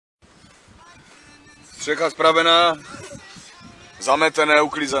Střecha spravená, zametené,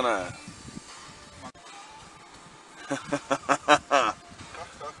 uklizené.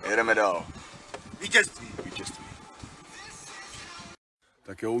 Jedeme dál. Vítězství. Vítězství.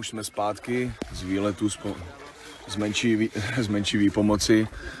 Tak jo, už jsme zpátky z výletu z menší výpomoci.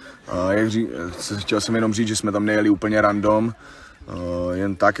 Chtěl jsem jenom říct, že jsme tam nejeli úplně random,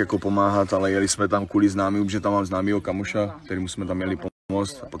 jen tak jako pomáhat, ale jeli jsme tam kvůli známým, že tam mám známýho kamoša, kterému jsme tam měli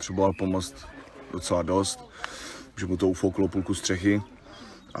pomoct a potřeboval pomoct docela dost, že mu to ufouklo půlku střechy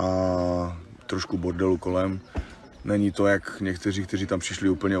a trošku bordelu kolem. Není to jak někteří, kteří tam přišli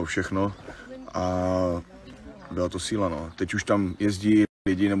úplně o všechno a byla to síla, no. Teď už tam jezdí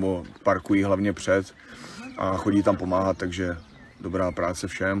lidi nebo parkují hlavně před a chodí tam pomáhat, takže dobrá práce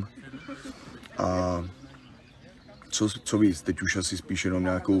všem. A co víc, teď už asi spíš jenom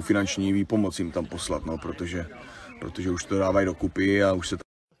nějakou finanční výpomoc jim tam poslat, no, protože už to dávají dokupy a už se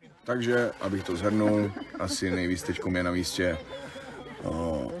Takže, abych to shrnul, asi nejvíc teďkom je na místě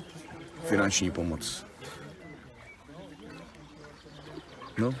finanční pomoc.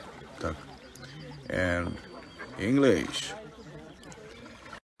 No, tak. And English.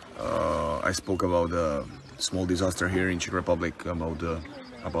 I spoke about the small disaster here in Czech Republic, about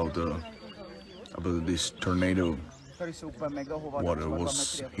this tornado. What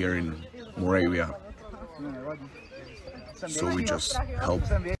was here in Moravia. So we just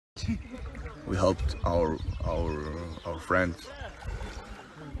helped our friend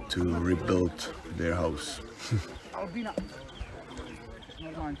to rebuild their house.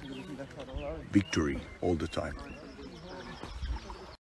 Victory all the time.